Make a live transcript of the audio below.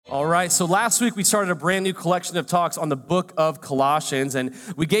All right, so last week we started a brand new collection of talks on the book of Colossians, and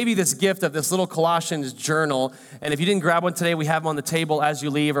we gave you this gift of this little Colossians journal. And if you didn't grab one today, we have them on the table as you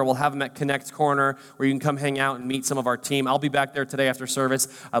leave, or we'll have them at Connect Corner where you can come hang out and meet some of our team. I'll be back there today after service.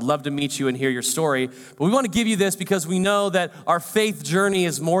 I'd love to meet you and hear your story. But we want to give you this because we know that our faith journey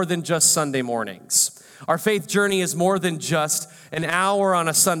is more than just Sunday mornings. Our faith journey is more than just an hour on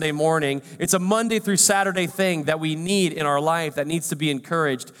a Sunday morning. It's a Monday through Saturday thing that we need in our life that needs to be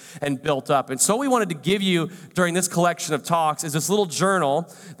encouraged and built up. And so what we wanted to give you during this collection of talks is this little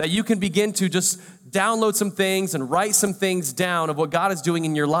journal that you can begin to just download some things and write some things down of what God is doing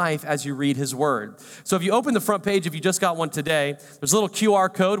in your life as you read His Word. So if you open the front page, if you just got one today, there's a little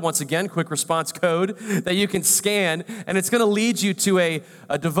QR code, once again, quick response code, that you can scan, and it's going to lead you to a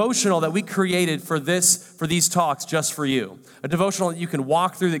devotional that we created for these talks just for you. A devotional that you can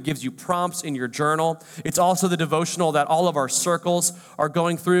walk through that gives you prompts in your journal. It's also the devotional that all of our circles are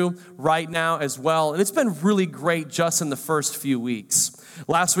going through right now as well. And it's been really great just in the first few weeks.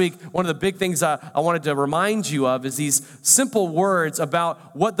 Last week, one of the big things I wanted to remind you of is these simple words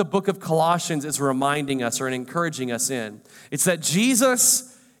about what the book of Colossians is reminding us or encouraging us in. It's that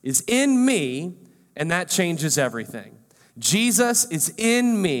Jesus is in me, and that changes everything. Jesus is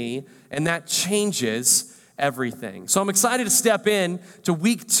in me, and that changes everything. So I'm excited to step in to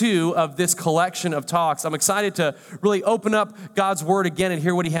week 2 of this collection of talks. I'm excited to really open up God's Word again and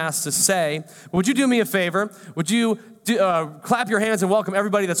hear what He has to say. But would you do me a favor? Would you clap your hands and welcome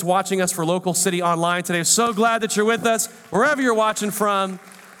everybody that's watching us for Local City Online today. So glad that you're with us, wherever you're watching from.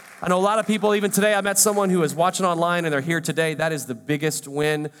 I know a lot of people, even today, I met someone who is watching online and they're here today. That is the biggest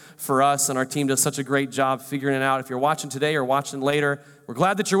win for us, and our team does such a great job figuring it out. If you're watching today or watching later, we're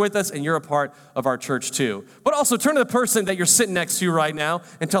glad that you're with us and you're a part of our church too. But also turn to the person that you're sitting next to right now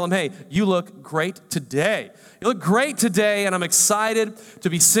and tell them, hey, you look great today. You look great today, and I'm excited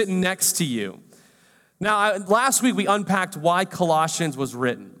to be sitting next to you. Now, last week we unpacked why Colossians was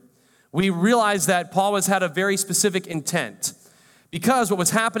written. We realized that Paul had a very specific intent, because what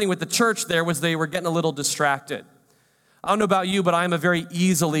was happening with the church there was they were getting a little distracted. I don't know about you, but I'm a very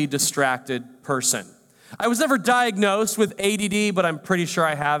easily distracted person. I was never diagnosed with ADD, but I'm pretty sure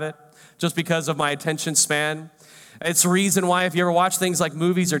I have it just because of my attention span. It's the reason why if you ever watch things like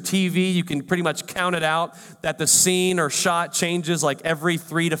movies or TV, you can pretty much count it out that the scene or shot changes like every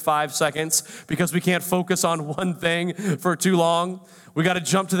 3 to 5 seconds because we can't focus on one thing for too long. We got to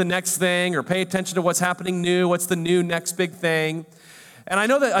jump to the next thing or pay attention to what's happening new, what's the new next big thing. And I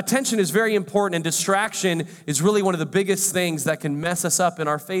know that attention is very important, and distraction is really one of the biggest things that can mess us up in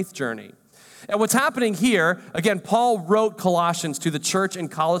our faith journey. And what's happening here, again, Paul wrote Colossians to the church in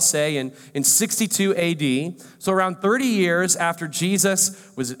Colossae in 62 AD. So around 30 years after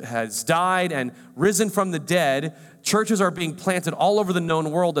Jesus has died and risen from the dead, churches are being planted all over the known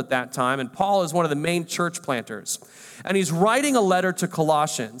world at that time. And Paul is one of the main church planters. And he's writing a letter to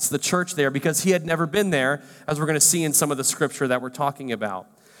Colossians, the church there, because he had never been there, as we're going to see in some of the scripture that we're talking about.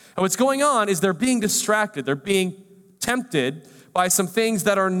 And what's going on is they're being distracted. They're being tempted by some things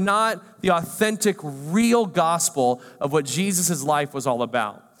that are not the authentic, real gospel of what Jesus' life was all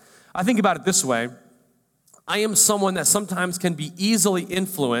about. I think about it this way. I am someone that sometimes can be easily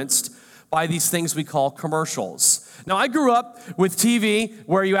influenced by these things we call commercials. Now, I grew up with TV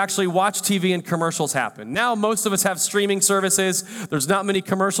where you actually watch TV and commercials happen. Now, most of us have streaming services. There's not many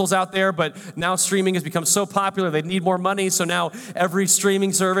commercials out there, but now streaming has become so popular, they need more money, so now every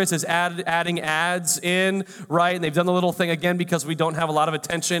streaming service is adding ads in, right? And they've done the little thing again because we don't have a lot of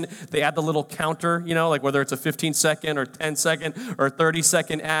attention. They add the little counter, like whether it's a 15-second or 10-second or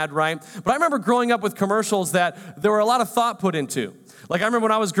 30-second ad, right? But I remember growing up with commercials that there were a lot of thought put into. Like I remember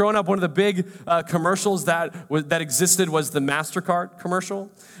when I was growing up, one of the big commercials that existed was the MasterCard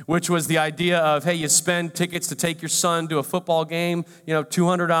commercial, which was the idea of, hey, you spend tickets to take your son to a football game,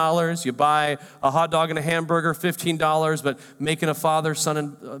 $200. You buy a hot dog and a hamburger, $15, but making a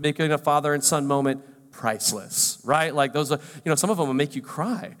father and son moment priceless, right? Like those, some of them will make you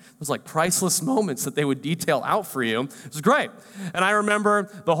cry. Those like priceless moments that they would detail out for you. It was great. And I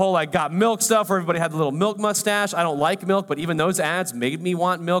remember the whole like got milk stuff where everybody had the little milk mustache. I don't like milk, but even those ads made me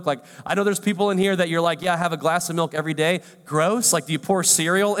want milk. Like I know there's people in here that you're like, yeah, I have a glass of milk every day. Gross. Like do you pour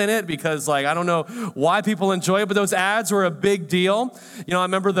cereal in it? Because like, I don't know why people enjoy it, but those ads were a big deal. I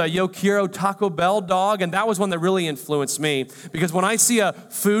remember the Yo Quiero Taco Bell dog, and that was one that really influenced me because when I see a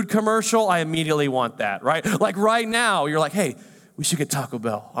food commercial, I immediately want that, right? Like right now, you're like, hey, we should get Taco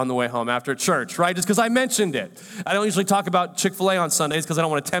Bell on the way home after church, right? Just because I mentioned it. I don't usually talk about Chick-fil-A on Sundays because I don't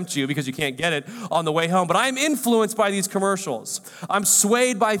want to tempt you because you can't get it on the way home. But I'm influenced by these commercials. I'm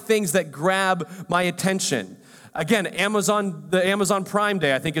swayed by things that grab my attention. Again, the Amazon Prime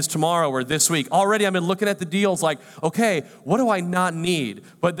Day, I think, is tomorrow or this week. Already I've been looking at the deals like, okay, what do I not need?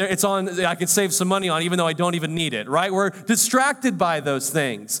 But it's on, I can save some money on even though I don't even need it, right? We're distracted by those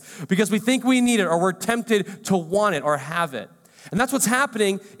things because we think we need it or we're tempted to want it or have it. And that's what's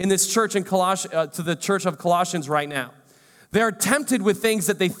happening in this church to the church of Colossians right now. They are tempted with things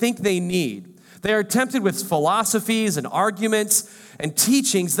that they think they need. They are tempted with philosophies and arguments and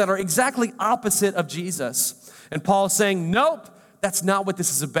teachings that are exactly opposite of Jesus. And Paul is saying, nope, that's not what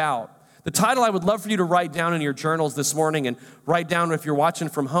this is about. The title I would love for you to write down in your journals this morning and write down if you're watching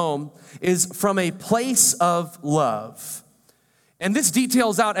from home is From a Place of Love. And this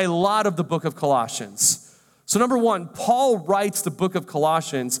details out a lot of the book of Colossians. So number one, Paul writes the book of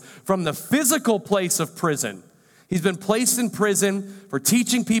Colossians from the physical place of prison. He's been placed in prison for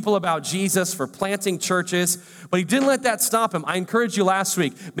teaching people about Jesus, for planting churches, but he didn't let that stop him. I encouraged you last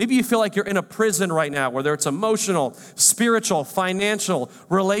week. Maybe you feel like you're in a prison right now, whether it's emotional, spiritual, financial,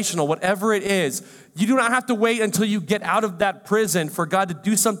 relational, whatever it is. You do not have to wait until you get out of that prison for God to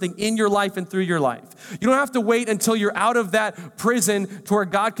do something in your life and through your life. You don't have to wait until you're out of that prison to where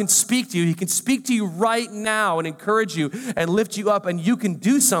God can speak to you. He can speak to you right now and encourage you and lift you up, and you can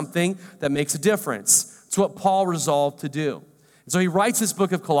do something that makes a difference. It's what Paul resolved to do. And so he writes this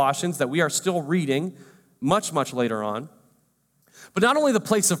book of Colossians that we are still reading much, much later on. But not only the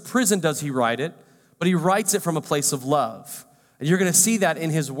place of prison does he write it, but he writes it from a place of love. And you're going to see that in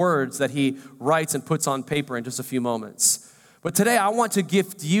his words that he writes and puts on paper in just a few moments. But today I want to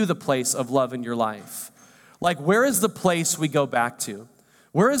gift you the place of love in your life. Like, where is the place we go back to?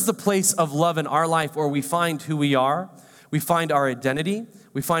 Where is the place of love in our life where we find who we are, we find our identity,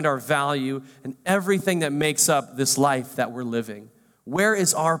 we find our value, and everything that makes up this life that we're living? Where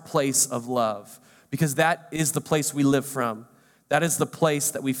is our place of love? Because that is the place we live from. That is the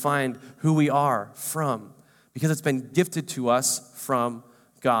place that we find who we are from, because it's been gifted to us from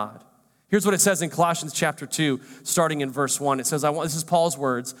God. Here's what it says in Colossians chapter 2, starting in verse 1. It says, this is Paul's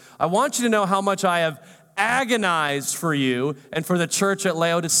words, I want you to know how much I have agonized for you and for the church at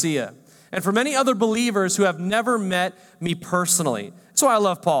Laodicea, and for many other believers who have never met me personally. That's why I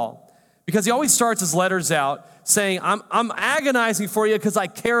love Paul, because he always starts his letters out saying, I'm agonizing for you because I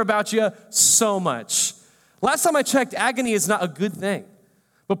care about you so much. Last time I checked, agony is not a good thing.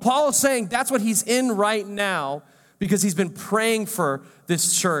 But Paul is saying that's what he's in right now because he's been praying for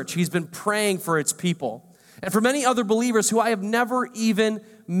this church. He's been praying for its people. And for many other believers who I have never even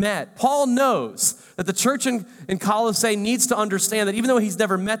met. Paul knows that the church in Colossae needs to understand that even though he's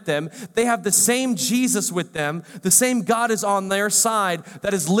never met them, they have the same Jesus with them. The same God is on their side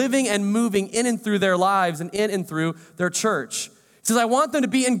that is living and moving in and through their lives and in and through their church. He says, I want them to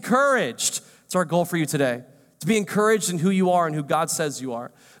be encouraged. It's our goal for you today, to be encouraged in who you are and who God says you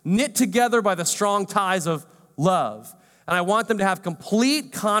are. Knit together by the strong ties of love. And I want them to have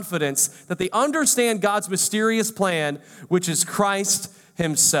complete confidence that they understand God's mysterious plan, which is Christ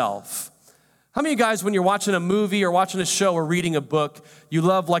himself. How many of you guys, when you're watching a movie or watching a show or reading a book, you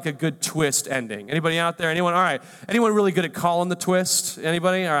love like a good twist ending? Anybody out there? Anyone? All right. Anyone really good at calling the twist?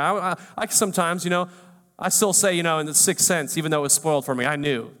 Anybody? All right. I sometimes, I still say, in The Sixth Sense, even though it was spoiled for me, I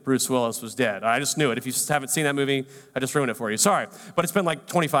knew Bruce Willis was dead. I just knew it. If you haven't seen that movie, I just ruined it for you. Sorry. But it's been like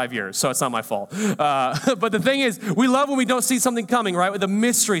 25 years, so it's not my fault. But the thing is, we love when we don't see something coming, right? With the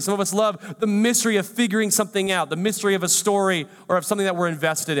mystery. Some of us love the mystery of figuring something out, the mystery of a story or of something that we're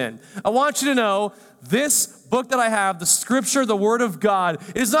invested in. I want you to know this book that I have, the Scripture, the Word of God,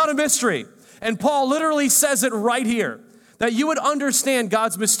 is not a mystery. And Paul literally says it right here. That you would understand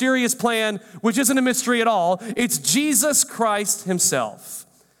God's mysterious plan, which isn't a mystery at all. It's Jesus Christ himself.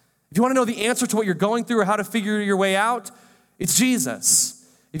 If you want to know the answer to what you're going through or how to figure your way out, it's Jesus.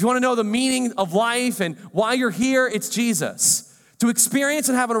 If you want to know the meaning of life and why you're here, it's Jesus. To experience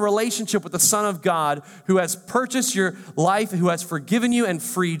and have a relationship with the Son of God who has purchased your life, who has forgiven you and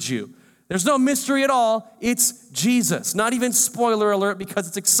freed you. There's no mystery at all. It's Jesus. Not even spoiler alert, because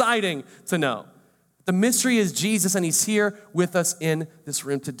it's exciting to know. The mystery is Jesus, and he's here with us in this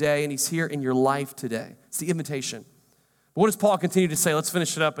room today, and he's here in your life today. It's the invitation. But what does Paul continue to say? Let's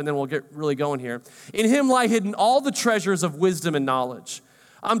finish it up, and then we'll get really going here. In him lie hidden all the treasures of wisdom and knowledge.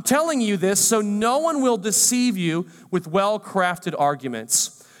 I'm telling you this so no one will deceive you with well-crafted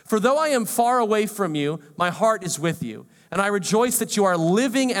arguments. For though I am far away from you, my heart is with you, and I rejoice that you are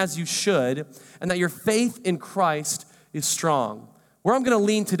living as you should, and that your faith in Christ is strong. Where I'm going to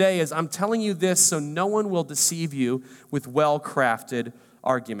lean today is I'm telling you this so no one will deceive you with well-crafted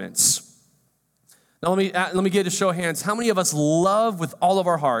arguments. Now let me get a show of hands. How many of us love with all of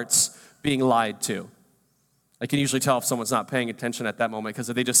our hearts being lied to? I can usually tell if someone's not paying attention at that moment because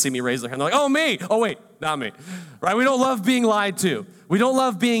if they just see me raise their hand, they're like, oh, me. Oh, wait, not me. Right? We don't love being lied to. We don't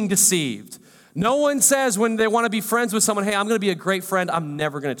love being deceived. No one says when they want to be friends with someone, hey, I'm going to be a great friend. I'm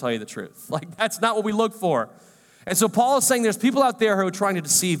never going to tell you the truth. Like, that's not what we look for. And so Paul is saying there's people out there who are trying to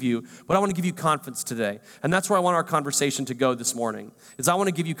deceive you, but I want to give you confidence today. And that's where I want our conversation to go this morning, is I want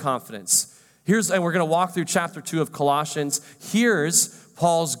to give you confidence. And we're going to walk through chapter 2 of Colossians. Here's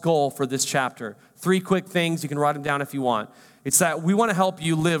Paul's goal for this chapter. 3 quick things. You can write them down if you want. It's that we want to help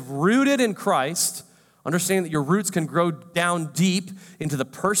you live rooted in Christ, understanding that your roots can grow down deep into the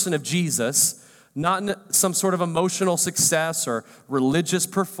person of Jesus, not in some sort of emotional success or religious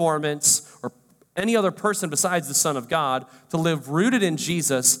performance or any other person besides the Son of God, to live rooted in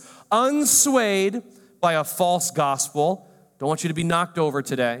Jesus, unswayed by a false gospel. Don't want you to be knocked over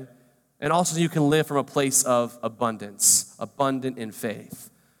today. And also you can live from a place of abundance, abundant in faith.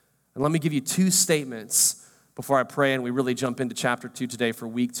 And let me give you 2 statements before I pray and we really jump into chapter 2 today for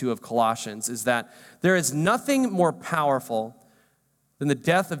week 2 of Colossians, is that there is nothing more powerful than the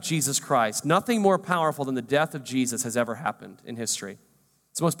death of Jesus Christ. Nothing more powerful than the death of Jesus has ever happened in history.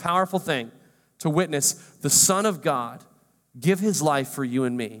 It's the most powerful thing to witness the Son of God give his life for you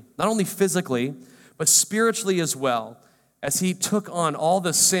and me, not only physically, but spiritually as well, as he took on all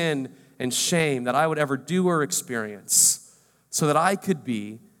the sin and shame that I would ever do or experience, so that I could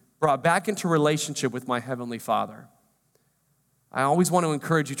be brought back into relationship with my Heavenly Father. I always want to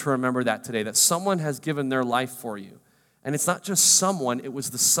encourage you to remember that today, that someone has given their life for you. And it's not just someone, it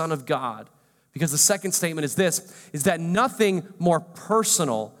was the Son of God. Because the second statement is this, is that nothing more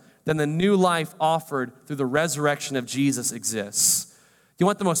personal than the new life offered through the resurrection of Jesus exists. You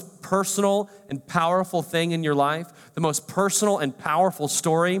want the most personal and powerful thing in your life? The most personal and powerful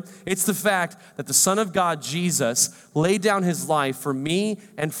story? It's the fact that the Son of God, Jesus, laid down his life for me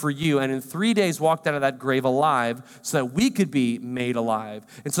and for you, and in 3 days walked out of that grave alive so that we could be made alive,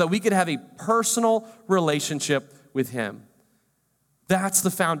 and so that we could have a personal relationship with him. That's the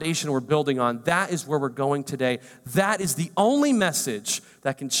foundation we're building on. That is where we're going today. That is the only message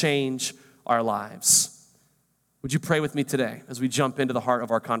that can change our lives. Would you pray with me today as we jump into the heart of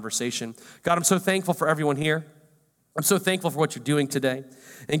our conversation? God, I'm so thankful for everyone here. I'm so thankful for what you're doing today.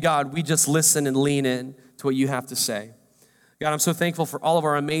 And God, we just listen and lean in to what you have to say. God, I'm so thankful for all of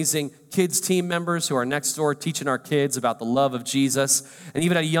our amazing kids team members who are next door teaching our kids about the love of Jesus, and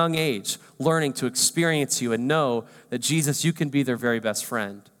even at a young age, learning to experience you and know that Jesus, you can be their very best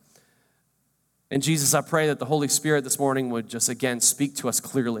friend. And Jesus, I pray that the Holy Spirit this morning would just again speak to us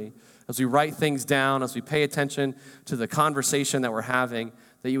clearly as we write things down, as we pay attention to the conversation that we're having,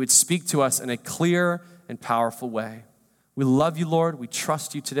 that you would speak to us in a clear and powerful way. We love you, Lord. We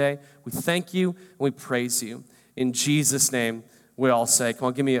trust you today. We thank you and we praise you. In Jesus' name, we all say, come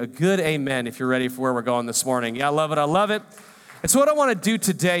on, give me a good amen if you're ready for where we're going this morning. Yeah, I love it. I love it. And so what I want to do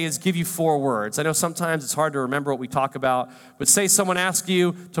today is give you 4 words. I know sometimes it's hard to remember what we talk about, but say someone asks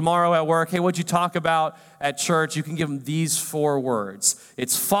you tomorrow at work, hey, what'd you talk about at church? You can give them these 4 words.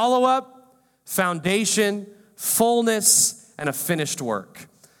 It's follow-up, foundation, fullness, and a finished work.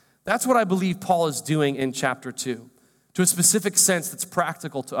 That's what I believe Paul is doing in chapter 2, to a specific sense that's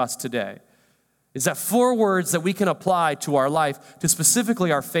practical to us today. Is that 4 words that we can apply to our life, to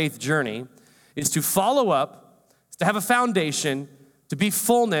specifically our faith journey, is to follow up, to have a foundation, to be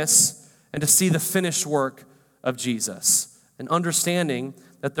fullness, and to see the finished work of Jesus. And understanding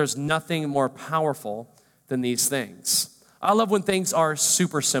that there's nothing more powerful than these things. I love when things are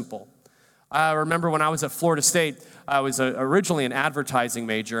super simple. I remember when I was at Florida State, I was originally an advertising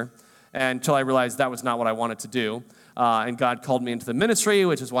major until I realized that was not what I wanted to do. And God called me into the ministry,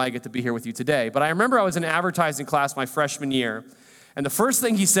 which is why I get to be here with you today. But I remember I was in an advertising class my freshman year, and the first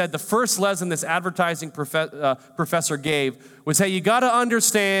thing he said, the first lesson this advertising professor gave was, hey, you got to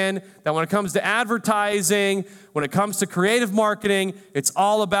understand that when it comes to advertising, when it comes to creative marketing, it's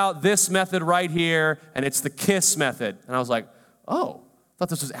all about this method right here, and it's the KISS method. And I was like, oh, I thought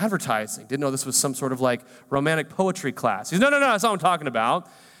this was advertising. Didn't know this was some sort of like romantic poetry class. He said, no, that's not what I'm talking about.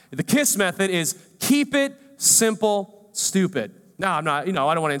 The KISS method is keep it simple, stupid. Now, I'm not, I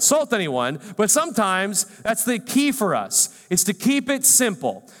don't want to insult anyone, but sometimes that's the key for us, is to keep it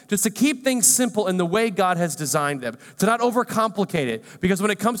simple. Just to keep things simple in the way God has designed them, to not overcomplicate it. Because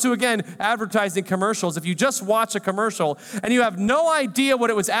when it comes to, again, advertising commercials, if you just watch a commercial and you have no idea what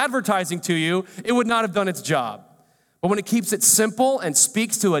it was advertising to you, it would not have done its job. But when it keeps it simple and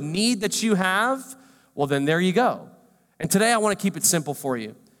speaks to a need that you have, well, then there you go. And today I want to keep it simple for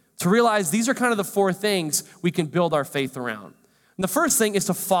you, to realize these are kind of the 4 things we can build our faith around. And the first thing is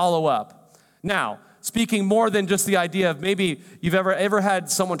to follow up. Now, speaking more than just the idea of maybe you've ever had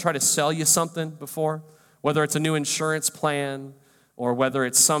someone try to sell you something before, Whether it's a new insurance plan, or whether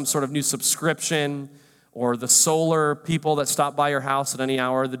it's some sort of new subscription, or the solar people that stop by your house at any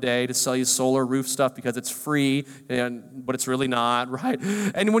hour of the day to sell you solar roof stuff because it's free, but it's really not, right?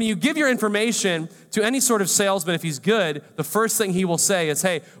 And when you give your information to any sort of salesman, if he's good, the first thing he will say is,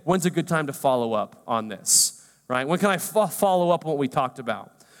 hey, when's a good time to follow up on this, right? When can I follow up on what we talked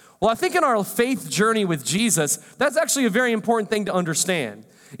about? Well, I think in our faith journey with Jesus, that's actually a very important thing to understand.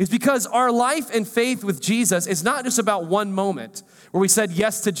 It's because our life and faith with Jesus is not just about one moment where we said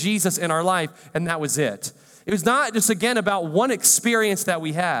yes to Jesus in our life and that was it. It was not just, again, about one experience that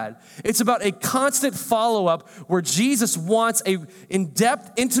we had. It's about a constant follow-up where Jesus wants an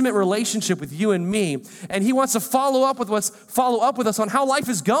in-depth, intimate relationship with you and me, and he wants to follow up with us on how life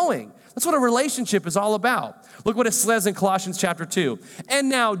is going. That's what a relationship is all about. Look what it says in Colossians chapter 2. And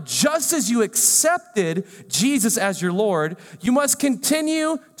now, just as you accepted Jesus as your Lord, you must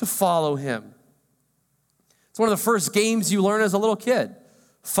continue to follow him. It's one of the first games you learn as a little kid.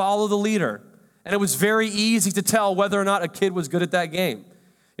 Follow the leader. And it was very easy to tell whether or not a kid was good at that game.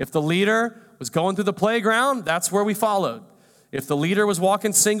 If the leader was going through the playground, that's where we followed. If the leader was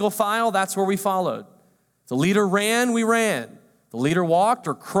walking single file, that's where we followed. If the leader ran, we ran. The leader walked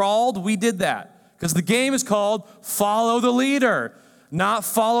or crawled, we did that. Because the game is called follow the leader, not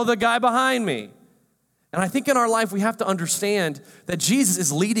follow the guy behind me. And I think in our life we have to understand that Jesus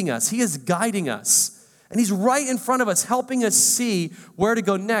is leading us. He is guiding us. And he's right in front of us, helping us see where to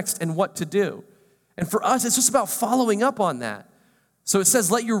go next and what to do. And for us, it's just about following up on that. So it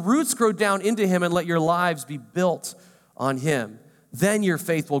says, let your roots grow down into him and let your lives be built on him. Then your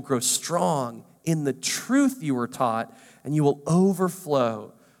faith will grow strong in the truth you were taught, and you will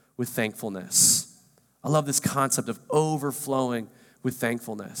overflow with thankfulness. I love this concept of overflowing with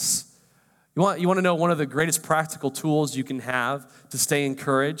thankfulness. You want to know one of the greatest practical tools you can have to stay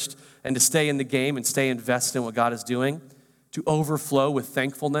encouraged and to stay in the game and stay invested in what God is doing? To overflow with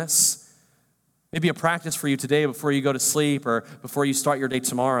thankfulness. Maybe a practice for you today before you go to sleep or before you start your day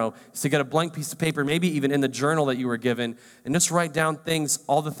tomorrow is to get a blank piece of paper, maybe even in the journal that you were given, and just write down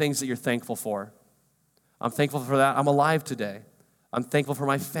all the things that you're thankful for. I'm thankful for that I'm alive today. I'm thankful for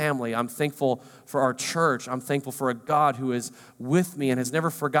my family. I'm thankful for our church. I'm thankful for a God who is with me and has never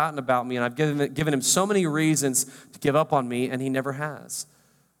forgotten about me, and I've given him so many reasons to give up on me, and he never has.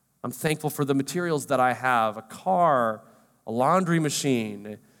 I'm thankful for the materials that I have, a car, a laundry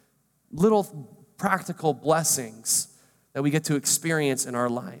machine, little practical blessings that we get to experience in our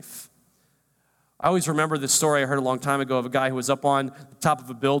life. I always remember this story I heard a long time ago of a guy who was up on the top of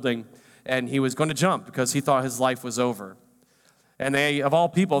a building, and he was going to jump because he thought his life was over. And of all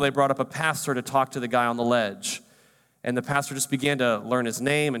people, they brought up a pastor to talk to the guy on the ledge. And the pastor just began to learn his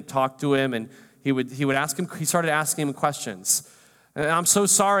name and talk to him, and he started asking him questions. And I'm so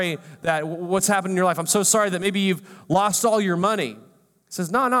sorry that what's happened in your life. I'm so sorry that maybe you've lost all your money. He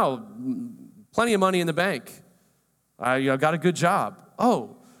says, no, plenty of money in the bank. I got a good job.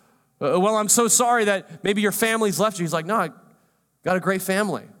 Oh, well, I'm so sorry that maybe your family's left you. He's like, no, I got a great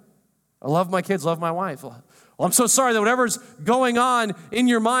family. I love my kids, love my wife. Well, I'm so sorry that whatever's going on in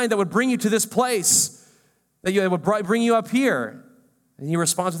your mind that would bring you to this place, that would bring you up here. And he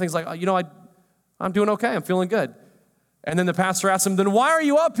responds with things like, I'm doing okay. I'm feeling good. And then the pastor asked him, then why are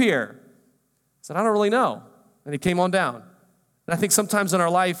you up here? He said, I don't really know. And he came on down. And I think sometimes in our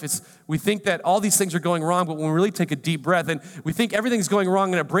life, we think that all these things are going wrong, but when we really take a deep breath and we think everything's going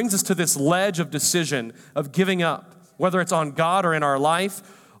wrong, and it brings us to this ledge of decision, of giving up, whether it's on God or in our life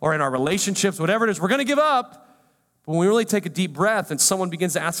or in our relationships, whatever it is, we're going to give up. But when we really take a deep breath and someone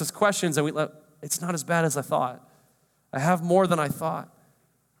begins to ask us questions and it's not as bad as I thought. I have more than I thought.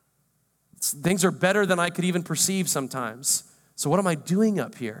 Things are better than I could even perceive sometimes. So what am I doing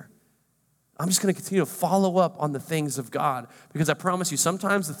up here? I'm just going to continue to follow up on the things of God, because I promise you,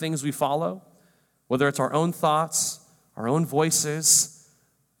 sometimes the things we follow, whether it's our own thoughts, our own voices,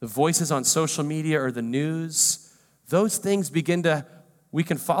 the voices on social media or the news, those things we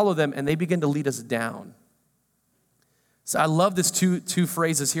can follow them and they begin to lead us down. So I love this two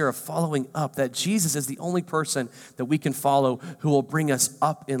phrases here of following up, that Jesus is the only person that we can follow who will bring us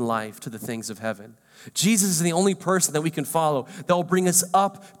up in life to the things of heaven. Jesus is the only person that we can follow that will bring us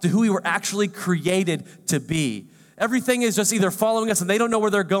up to who we were actually created to be. Everything is just either following us and they don't know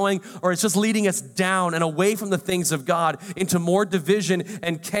where they're going, or it's just leading us down and away from the things of God into more division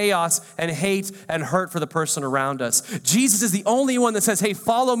and chaos and hate and hurt for the person around us. Jesus is the only one that says, hey,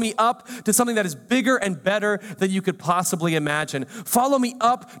 follow me up to something that is bigger and better than you could possibly imagine. Follow me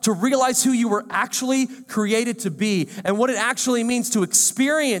up to realize who you were actually created to be and what it actually means to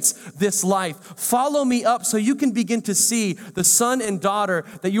experience this life. Follow me up so you can begin to see the son and daughter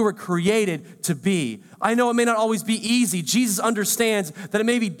that you were created to be. I know it may not always be easy. Jesus understands that it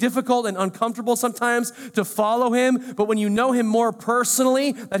may be difficult and uncomfortable sometimes to follow him, but when you know him more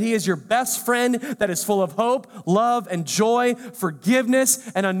personally, that he is your best friend, that is full of hope, love, and joy,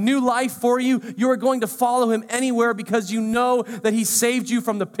 forgiveness, and a new life for you, you are going to follow him anywhere because you know that he saved you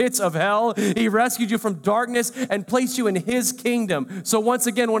from the pits of hell. He rescued you from darkness and placed you in his kingdom. So once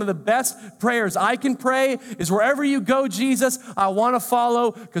again, one of the best prayers I can pray is wherever you go, Jesus, I want to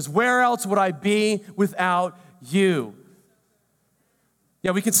follow, because where else would I be without you?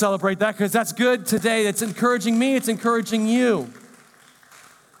 Yeah, we can celebrate that because that's good today. It's encouraging me. It's encouraging you.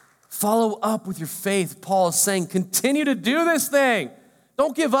 Follow up with your faith. Paul is saying, continue to do this thing.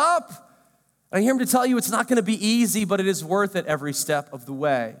 Don't give up. I hear him to tell you it's not going to be easy, but it is worth it every step of the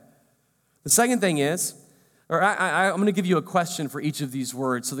way. The second thing is, I'm going to give you a question for each of these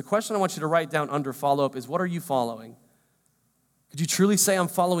words. So the question I want you to write down under follow up is, what are you following? Could you truly say I'm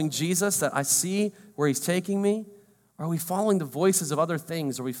following Jesus, that I see where he's taking me? Or are we following the voices of other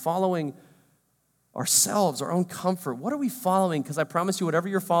things? Are we following ourselves, our own comfort? What are we following? Because I promise you, whatever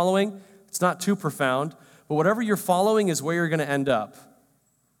you're following, it's not too profound, but whatever you're following is where you're going to end up.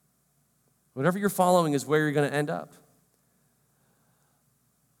 Whatever you're following is where you're going to end up.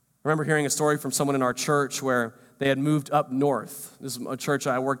 I remember hearing a story from someone in our church where they had moved up north. This is a church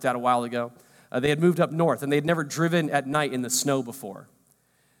I worked at a while ago. They had moved up north, and they had never driven at night in the snow before.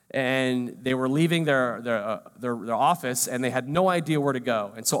 And they were leaving their office, and they had no idea where to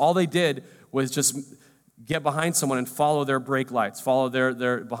go. And so all they did was just get behind someone and follow their brake lights, follow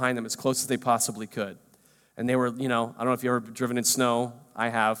their behind them as close as they possibly could. And they were, I don't know if you've ever driven in snow. I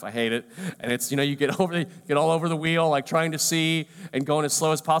have. I hate it. And it's, you get all over the wheel, like trying to see and going as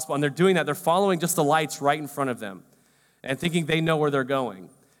slow as possible. And they're doing that. They're following just the lights right in front of them and thinking they know where they're going.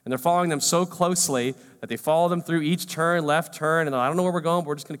 And they're following them so closely that they follow them through each turn, left turn, and I don't know where we're going, but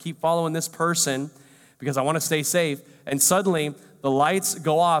we're just going to keep following this person because I want to stay safe. And suddenly, the lights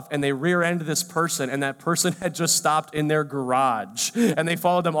go off, and they rear end this person, and that person had just stopped in their garage. And they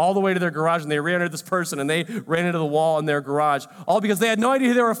followed them all the way to their garage, and they rear-ended this person, and they ran into the wall in their garage, all because they had no idea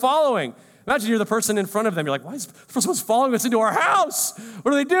who they were following. Imagine you're the person in front of them. You're like, why is this person following us into our house?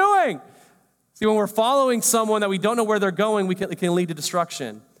 What are they doing? See, when we're following someone that we don't know where they're going, it can lead to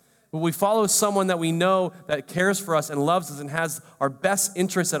destruction. When we follow someone that we know that cares for us and loves us and has our best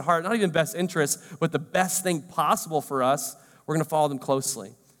interests at heart, not even best interests, but the best thing possible for us, we're going to follow them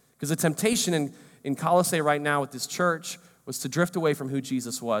closely. Because the temptation in Colossae right now with this church was to drift away from who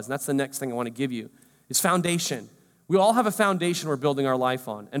Jesus was. And that's the next thing I want to give you, is foundation. We all have a foundation we're building our life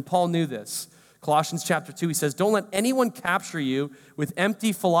on. And Paul knew this. Colossians chapter 2, he says, don't let anyone capture you with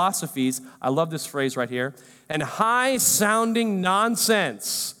empty philosophies. I love this phrase right here. And high-sounding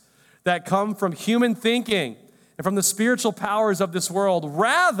nonsense that come from human thinking and from the spiritual powers of this world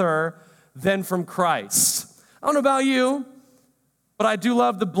rather than from Christ. I don't know about you, but I do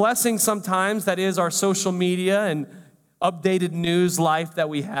love the blessing sometimes that is our social media and updated news life that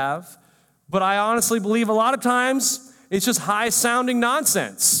we have. But I honestly believe a lot of times it's just high-sounding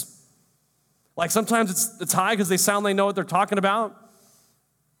nonsense. Like sometimes it's high because they sound they know what they're talking about.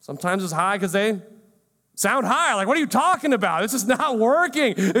 Sometimes it's high because they sound high. Like, what are you talking about? This is not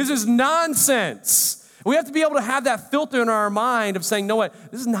working. This is nonsense. We have to be able to have that filter in our mind of saying, no, what?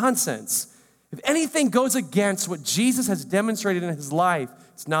 This is nonsense. If anything goes against what Jesus has demonstrated in his life,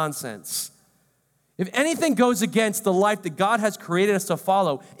 it's nonsense. If anything goes against the life that God has created us to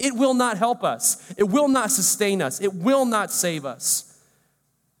follow, it will not help us. It will not sustain us. It will not save us.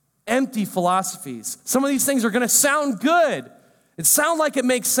 Empty philosophies. Some of these things are going to sound good. It sounds like it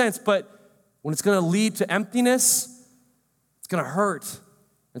makes sense, but when it's going to lead to emptiness, it's going to hurt.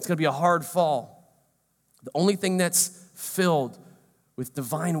 It's going to be a hard fall. The only thing that's filled with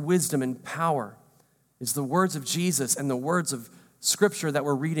divine wisdom and power is the words of Jesus and the words of Scripture that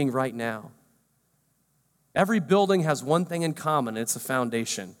we're reading right now. Every building has one thing in common, and it's a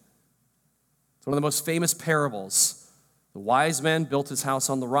foundation. It's one of the most famous parables. The wise man built his house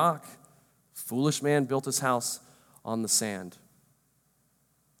on the rock. The foolish man built his house on the sand.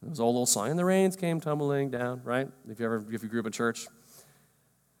 There was an old little song, and the rains came tumbling down, right? If you grew up in church.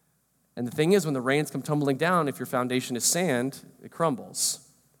 And the thing is, when the rains come tumbling down, if your foundation is sand, it crumbles.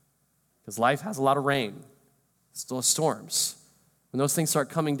 Because life has a lot of rain. Still has storms. When those things start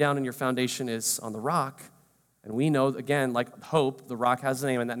coming down and your foundation is on the rock, and we know, again, like hope, the rock has a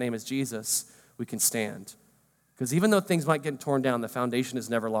name, and that name is Jesus, we can stand. Because even though things might get torn down, the foundation is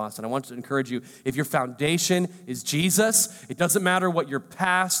never lost. And I want to encourage you, if your foundation is Jesus, it doesn't matter what your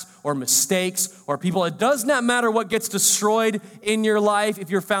past or mistakes or people, it does not matter what gets destroyed in your life. If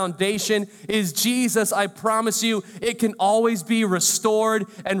your foundation is Jesus, I promise you, it can always be restored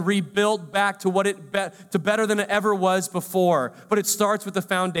and rebuilt back to better than it ever was before. But it starts with the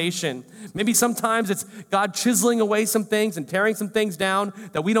foundation. Maybe sometimes it's God chiseling away some things and tearing some things down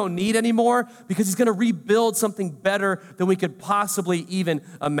that we don't need anymore because he's going to rebuild something better than we could possibly even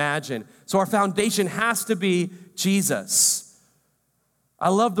imagine. So our foundation has to be Jesus. I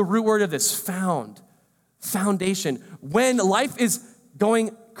love the root word of this, foundation. When life is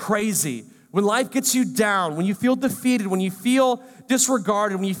going crazy, when life gets you down, when you feel defeated, when you feel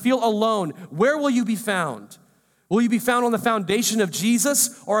disregarded, when you feel alone, where will you be found? Will you be found on the foundation of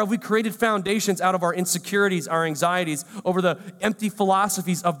Jesus, or have we created foundations out of our insecurities, our anxieties, over the empty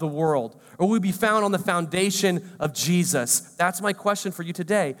philosophies of the world? Or will we be found on the foundation of Jesus? That's my question for you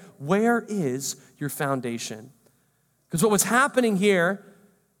today. Where is your foundation? Because what was happening here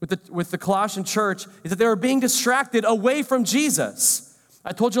with the Colossian church is that they were being distracted away from Jesus.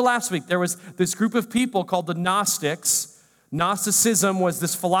 I told you last week there was this group of people called the Gnostics. Gnosticism was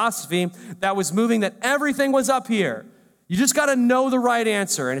this philosophy that was moving that everything was up here. You just got to know the right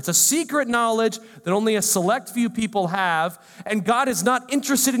answer. And it's a secret knowledge that only a select few people have. And God is not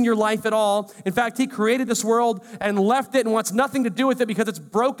interested in your life at all. In fact, he created this world and left it and wants nothing to do with it because it's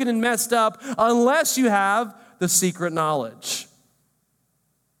broken and messed up unless you have the secret knowledge.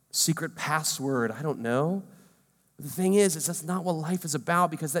 Secret password, I don't know. But the thing is that's not what life is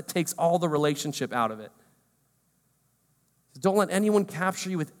about because that takes all the relationship out of it. Don't let anyone capture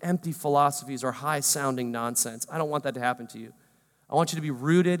you with empty philosophies or high-sounding nonsense. I don't want that to happen to you. I want you to be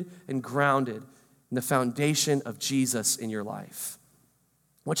rooted and grounded in the foundation of Jesus in your life.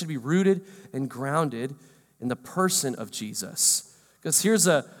 I want you to be rooted and grounded in the person of Jesus. Because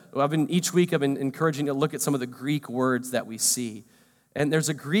each week I've been encouraging you to look at some of the Greek words that we see. And there's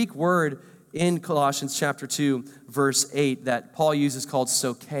a Greek word in Colossians chapter 2, verse 8 that Paul uses called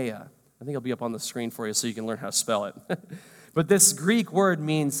sokeia. I think it'll be up on the screen for you so you can learn how to spell it. But this Greek word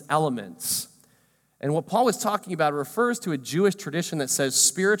means elements. And what Paul was talking about refers to a Jewish tradition that says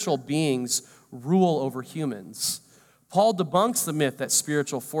spiritual beings rule over humans. Paul debunks the myth that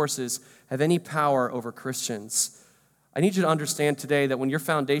spiritual forces have any power over Christians. I need you to understand today that when your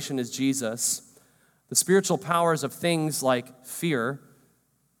foundation is Jesus, the spiritual powers of things like fear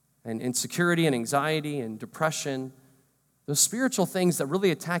and insecurity and anxiety and depression, those spiritual things that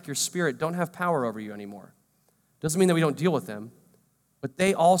really attack your spirit don't have power over you anymore. Doesn't mean that we don't deal with them, but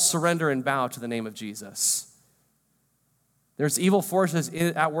they all surrender and bow to the name of Jesus. There's evil forces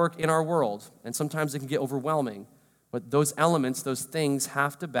at work in our world, and sometimes it can get overwhelming, but those elements, those things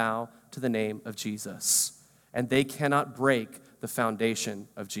have to bow to the name of Jesus, and they cannot break the foundation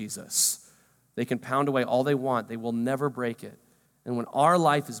of Jesus. They can pound away all they want. They will never break it. And when our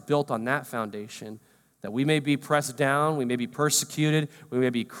life is built on that foundation, that we may be pressed down, we may be persecuted, we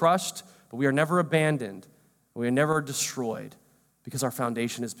may be crushed, but we are never abandoned. We are never destroyed because our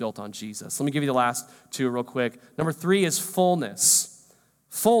foundation is built on Jesus. Let me give you the last two real quick. Number 3 is fullness.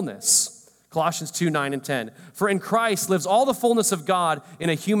 Fullness. Colossians 2, 9 and 10. For in Christ lives all the fullness of God in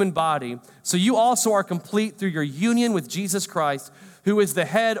a human body, so you also are complete through your union with Jesus Christ, who is the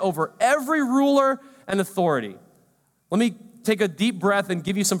head over every ruler and authority. Let me take a deep breath and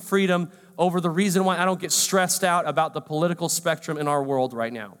give you some freedom over the reason why I don't get stressed out about the political spectrum in our world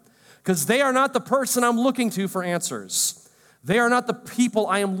right now. Because they are not the person I'm looking to for answers. They are not the people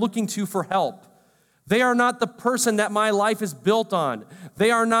I am looking to for help. They are not the person that my life is built on. They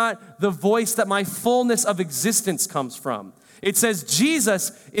are not the voice that my fullness of existence comes from. It says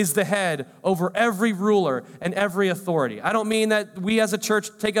Jesus is the head over every ruler and every authority. I don't mean that we as a church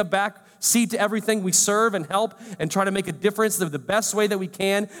take a back seat to everything. We serve and help and try to make a difference the best way that we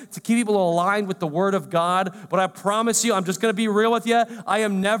can to keep people aligned with the Word of God. But I promise you, I'm just going to be real with you, I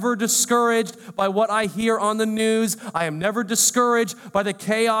am never discouraged by what I hear on the news. I am never discouraged by the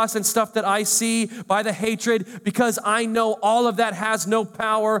chaos and stuff that I see, by the hatred, because I know all of that has no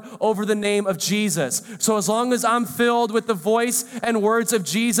power over the name of Jesus. So as long as I'm filled with the voice and words of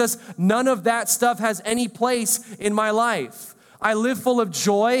Jesus, none of that stuff has any place in my life. I live full of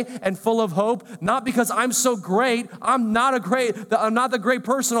joy and full of hope, not because I'm so great. I'm not the great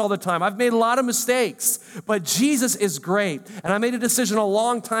person all the time. I've made a lot of mistakes, but Jesus is great. And I made a decision a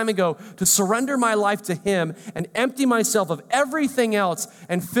long time ago to surrender my life to Him and empty myself of everything else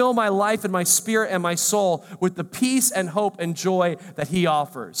and fill my life and my spirit and my soul with the peace and hope and joy that He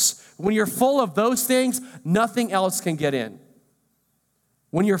offers. When you're full of those things, nothing else can get in.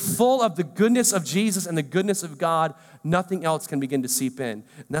 When you're full of the goodness of Jesus and the goodness of God, nothing else can begin to seep in.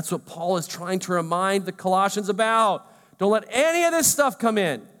 And that's what Paul is trying to remind the Colossians about. Don't let any of this stuff come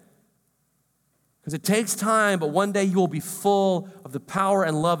in. Because it takes time, but one day you will be full of the power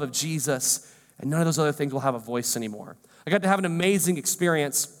and love of Jesus, and none of those other things will have a voice anymore. I got to have an amazing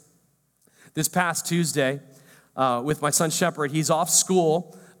experience this past Tuesday with my son Shepard. He's off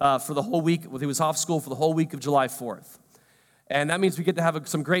school for the whole week. He was off school for the whole week of July 4th. And that means we get to have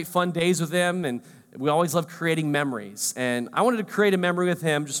some great fun days with him, and we always love creating memories. And I wanted to create a memory with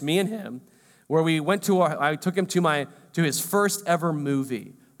him, just me and him, where I took him to his first ever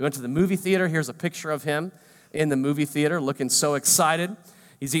movie. We went to the movie theater. Here's a picture of him in the movie theater looking so excited.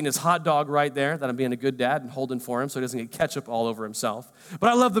 He's eating his hot dog right there that I'm being a good dad and holding for him so he doesn't get ketchup all over himself. But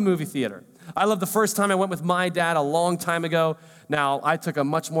I love the movie theater. I love the first time I went with my dad a long time ago. Now, I took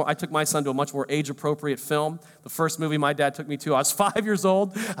my son to a much more age-appropriate film. The first movie my dad took me to, I was 5 years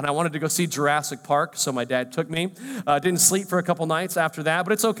old, and I wanted to go see Jurassic Park, so my dad took me. Didn't sleep for a couple nights after that,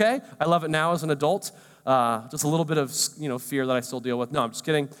 but it's okay. I love it now as an adult. Just a little bit of fear that I still deal with. No, I'm just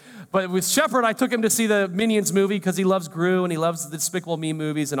kidding. But with Shepard, I took him to see the Minions movie because he loves Gru and he loves the Despicable Me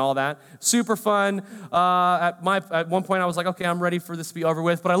movies and all that. Super fun. At one point, I was like, okay, I'm ready for this to be over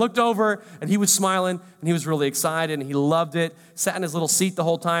with. But I looked over and he was smiling and he was really excited and he loved it. Sat in his little seat the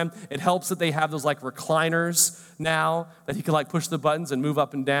whole time. It helps that they have those like recliners now that he can like push the buttons and move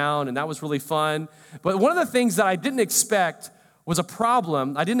up and down, and that was really fun. But one of the things that I didn't expect was a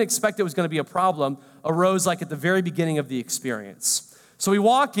problem. I didn't expect it was going to be a problem. Arose like at the very beginning of the experience. So we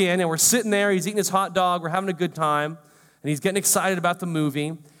walk in and we're sitting there, he's eating his hot dog, we're having a good time, and he's getting excited about the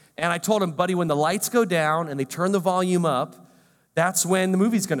movie. And I told him, buddy, when the lights go down and they turn the volume up, that's when the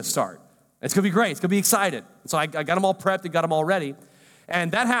movie's gonna start. It's gonna be great, it's gonna be excited. So I got him all prepped and got him all ready.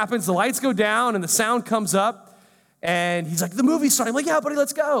 And that happens, the lights go down and the sound comes up, and he's like, the movie's starting. I'm like, yeah, buddy,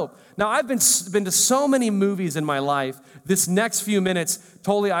 let's go. Now, I've been to so many movies in my life. This next few minutes,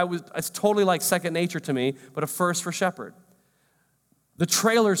 it's totally like second nature to me, but a first for Shepard. The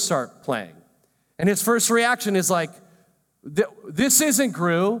trailers start playing, and his first reaction is like, this isn't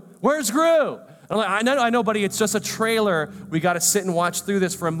Gru. Where's Gru? I'm like, I know, buddy, it's just a trailer. We got to sit and watch through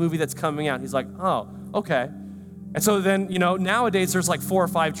this for a movie that's coming out. He's like, oh, okay. And so then, nowadays there's like 4 or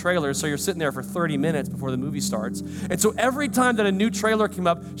 5 trailers, so you're sitting there for 30 minutes before the movie starts. And so every time that a new trailer came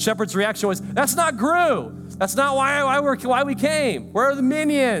up, Shepard's reaction was, that's not Gru. That's not why we came. Where are the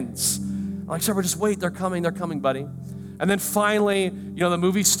Minions? I'm like, Shepard, just wait, they're coming, buddy. And then finally, the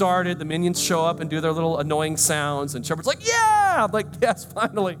movie started, the Minions show up and do their little annoying sounds, and Shepard's like, yeah! I'm like, yes,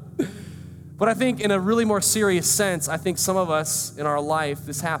 finally. But I think in a really more serious sense, I think some of us in our life,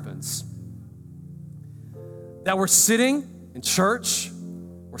 this happens. That we're sitting in church,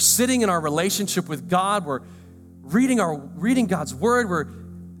 we're sitting in our relationship with God, we're reading God's word, we're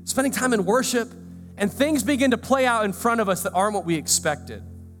spending time in worship, and things begin to play out in front of us that aren't what we expected.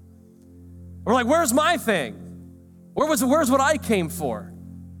 We're like, where's my thing? Where's what I came for?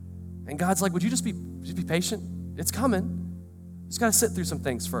 And God's like, would you just be patient? It's coming. Just got to sit through some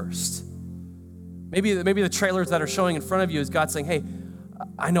things first. Maybe the trailers that are showing in front of you is God saying, hey,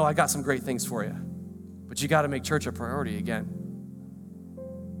 I know I got some great things for you, but you got to make church a priority again.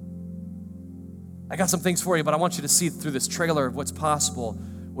 I got some things for you, but I want you to see through this trailer of what's possible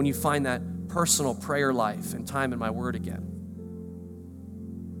when you find that personal prayer life and time in my word again.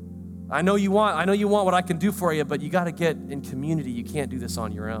 I know you want what I can do for you, but you got to get in community. You can't do this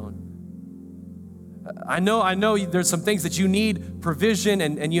on your own. I know there's some things that you need provision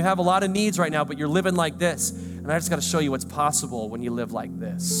and you have a lot of needs right now, but you're living like this. And I just got to show you what's possible when you live like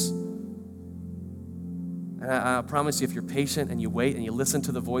this. And I promise you, if you're patient and you wait and you listen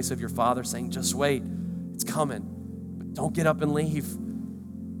to the voice of your Father saying, just wait, it's coming. But don't get up and leave.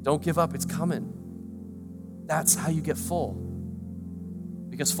 Don't give up, it's coming. That's how you get full.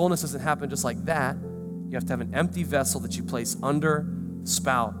 Because fullness doesn't happen just like that. You have to have an empty vessel that you place under the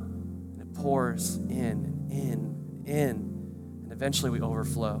spout, and it pours in, and eventually we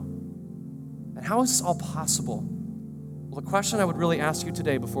overflow. And how is this all possible? Well, the question I would really ask you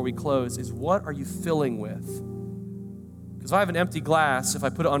today before we close is, what are you filling with? Because if I have an empty glass, if I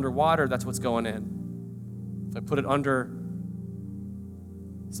put it under water, that's what's going in. If I put it under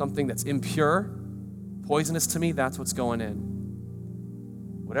something that's impure, poisonous to me, that's what's going in.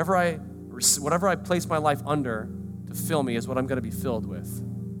 Whatever I place my life under to fill me is what I'm going to be filled with.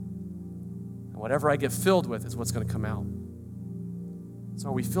 And whatever I get filled with is what's going to come out. So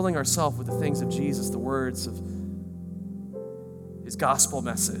are we filling ourselves with the things of Jesus, the words of his gospel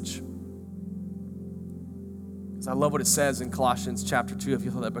message? Because I love what it says in Colossians chapter 2, if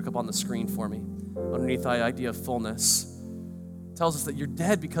you throw that book up on the screen for me, underneath the idea of fullness. It tells us that you're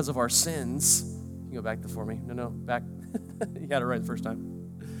dead because of our sins. You can go back for me. No, back. You had it right the first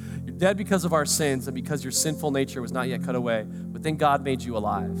time. You're dead because of our sins and because your sinful nature was not yet cut away. But then God made you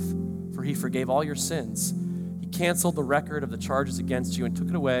alive, for he forgave all your sins. He canceled the record of the charges against you and took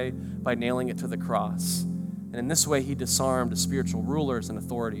it away by nailing it to the cross. And in this way, he disarmed the spiritual rulers and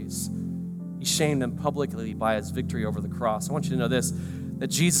authorities. He shamed them publicly by his victory over the cross. I want you to know this, that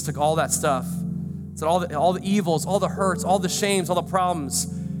Jesus took all that stuff, so all the evils, all the hurts, all the shames, all the problems,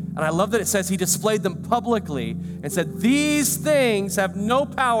 and I love that it says he displayed them publicly and said, these things have no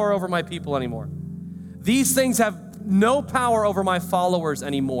power over my people anymore. These things have no power over my followers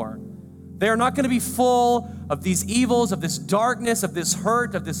anymore. They are not going to be full of these evils, of this darkness, of this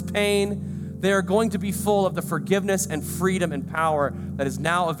hurt, of this pain. They are going to be full of the forgiveness and freedom and power that is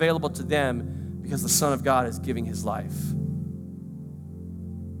now available to them because the Son of God is giving his life.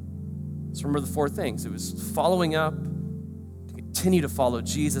 So remember the four things. It was following up, to continue to follow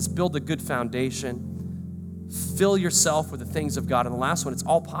Jesus, build a good foundation, fill yourself with the things of God. And the last one, it's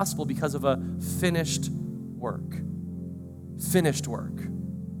all possible because of a finished work. Finished work.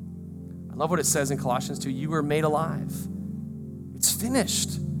 I love what it says in Colossians 2, you were made alive. It's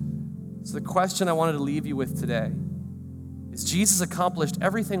finished. So the question I wanted to leave you with today is Jesus accomplished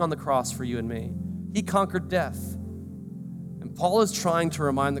everything on the cross for you and me. He conquered death. And Paul is trying to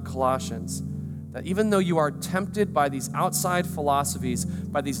remind the Colossians that even though you are tempted by these outside philosophies,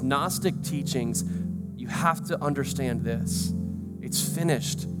 by these Gnostic teachings, you have to understand this. It's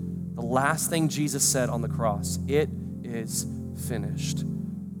finished. The last thing Jesus said on the cross, it is finished.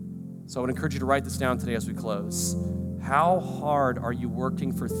 So I would encourage you to write this down today as we close. How hard are you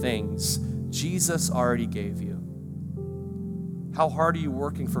working for things Jesus already gave you? How hard are you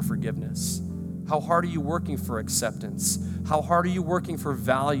working for forgiveness? How hard are you working for acceptance? How hard are you working for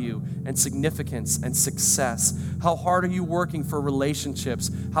value and significance and success? How hard are you working for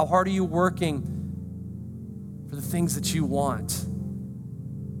relationships? How hard are you working for the things that you want?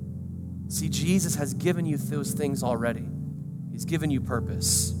 See, Jesus has given you those things already. He's given you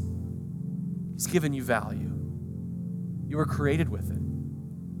purpose. He's given you value. You were created with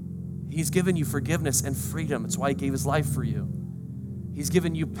it. He's given you forgiveness and freedom. It's why he gave his life for you. He's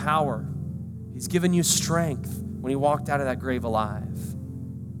given you power. He's given you strength when he walked out of that grave alive.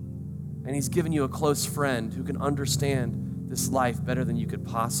 And he's given you a close friend who can understand this life better than you could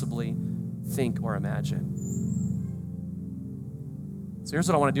possibly think or imagine. So here's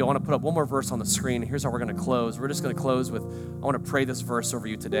what I want to do. I want to put up one more verse on the screen. Here's how we're going to close. We're just going to close with, I want to pray this verse over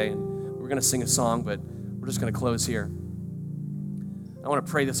you today. And we're going to sing a song, but we're just going to close here. I want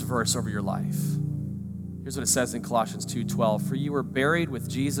to pray this verse over your life. Here's what it says in Colossians 2:12. For you were buried with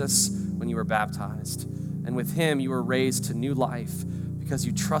Jesus when you were baptized, and with him you were raised to new life because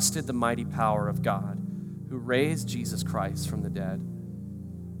you trusted the mighty power of God who raised Jesus Christ from the dead.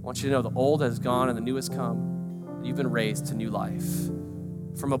 I want you to know the old has gone and the new has come. You've been raised to new life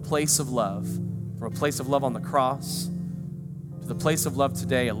from a place of love on the cross to the place of love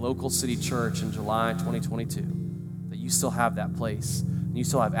today at Local City Church in July 2022, that you still have that place and you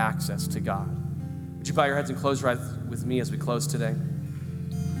still have access to God. Would you bow your heads and close right with me as we close today?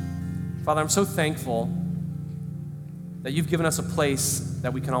 Father, I'm so thankful that you've given us a place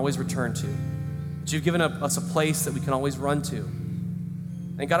that we can always return to, that you've given us a place that we can always run to.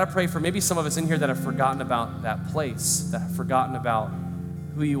 And God, I pray for maybe some of us in here that have forgotten about that place, that have forgotten about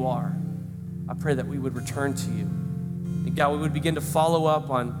who you are. I pray that we would return to you. And God, we would begin to follow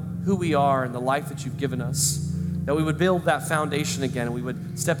up on who we are and the life that you've given us, that we would build that foundation again, and we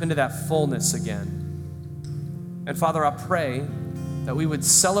would step into that fullness again. And Father, I pray that we would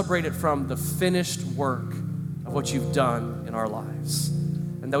celebrate it from the finished work of what you've done in our lives.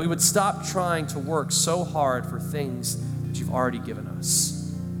 And that we would stop trying to work so hard for things that you've already given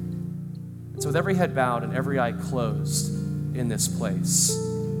us. And so with every head bowed and every eye closed in this place,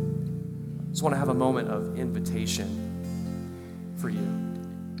 I just want to have a moment of invitation for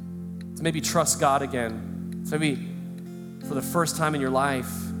you. To maybe trust God again. To maybe for the first time in your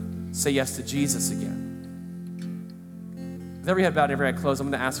life, say yes to Jesus again. With every head bowed and every eye closed,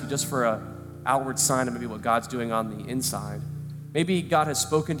 I'm going to ask you just for an outward sign of maybe what God's doing on the inside. Maybe God has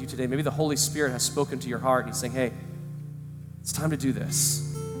spoken to you today. Maybe the Holy Spirit has spoken to your heart. And he's saying, hey, it's time to do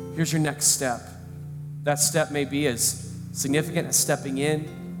this. Here's your next step. That step may be as significant as stepping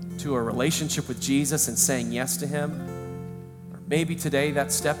in to a relationship with Jesus and saying yes to him. Or maybe today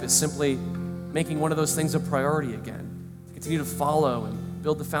that step is simply making one of those things a priority again. To continue to follow and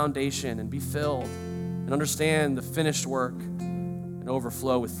build the foundation and be filled and understand the finished work and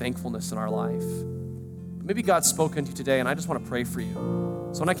overflow with thankfulness in our life. Maybe God's spoken to you today, and I just want to pray for you.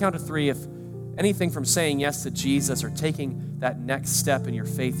 So when I count to 3, if anything from saying yes to Jesus or taking that next step in your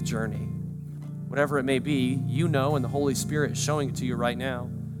faith journey, whatever it may be, you know, and the Holy Spirit is showing it to you right now.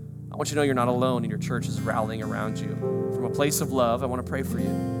 I want you to know you're not alone and your church is rallying around you. From a place of love, I want to pray for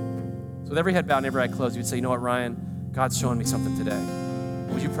you. So with every head bowed and every eye closed, you'd say, you know what, Ryan, God's showing me something today.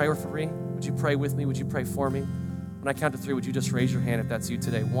 Would you pray for me? Would you pray with me? Would you pray for me? When I count to 3, would you just raise your hand if that's you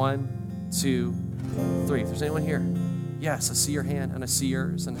today? 1, 2, 3. If there's anyone here, yes, I see your hand, and I see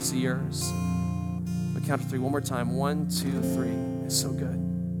yours, and I see yours. We count to 3 one more time. 1, 2, 3. It's so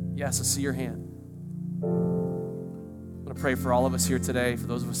good. Yes, I see your hand. I'm going to pray for all of us here today, for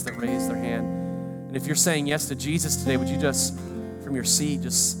those of us that raised their hand. And if you're saying yes to Jesus today, would you just, from your seat,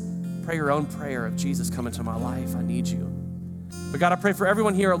 just pray your own prayer of Jesus, come into my life. I need you. But God, I pray for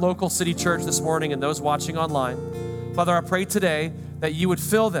everyone here at Local City Church this morning and those watching online. Father, I pray today that you would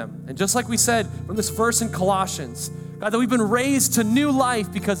fill them. And just like we said from this verse in Colossians, God, that we've been raised to new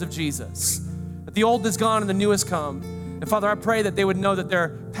life because of Jesus. That the old is gone and the new has come. And Father, I pray that they would know that their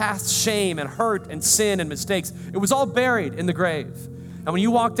past shame and hurt and sin and mistakes, it was all buried in the grave. And when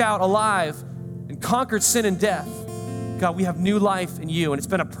you walked out alive and conquered sin and death, God, we have new life in you, and it's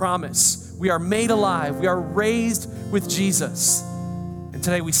been a promise. We are made alive. We are raised with Jesus. And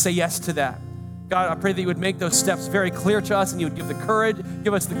today we say yes to that. God, I pray that you would make those steps very clear to us, and you would give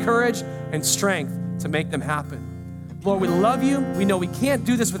us the courage and strength to make them happen. Lord, we love you. We know we can't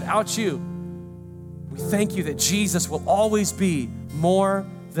do this without you. We thank you that Jesus will always be more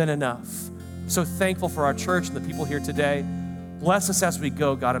than enough. I'm so thankful for our church and the people here today. Bless us as we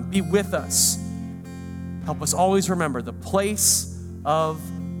go, God, and be with us. Help us always remember the place of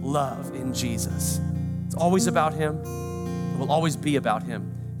love in Jesus. It's always about him. It will always be about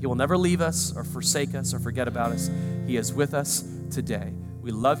him. He will never leave us or forsake us or forget about us. He is with us today.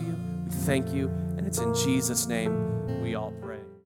 We love you. We thank you. And it's in Jesus' name we all pray.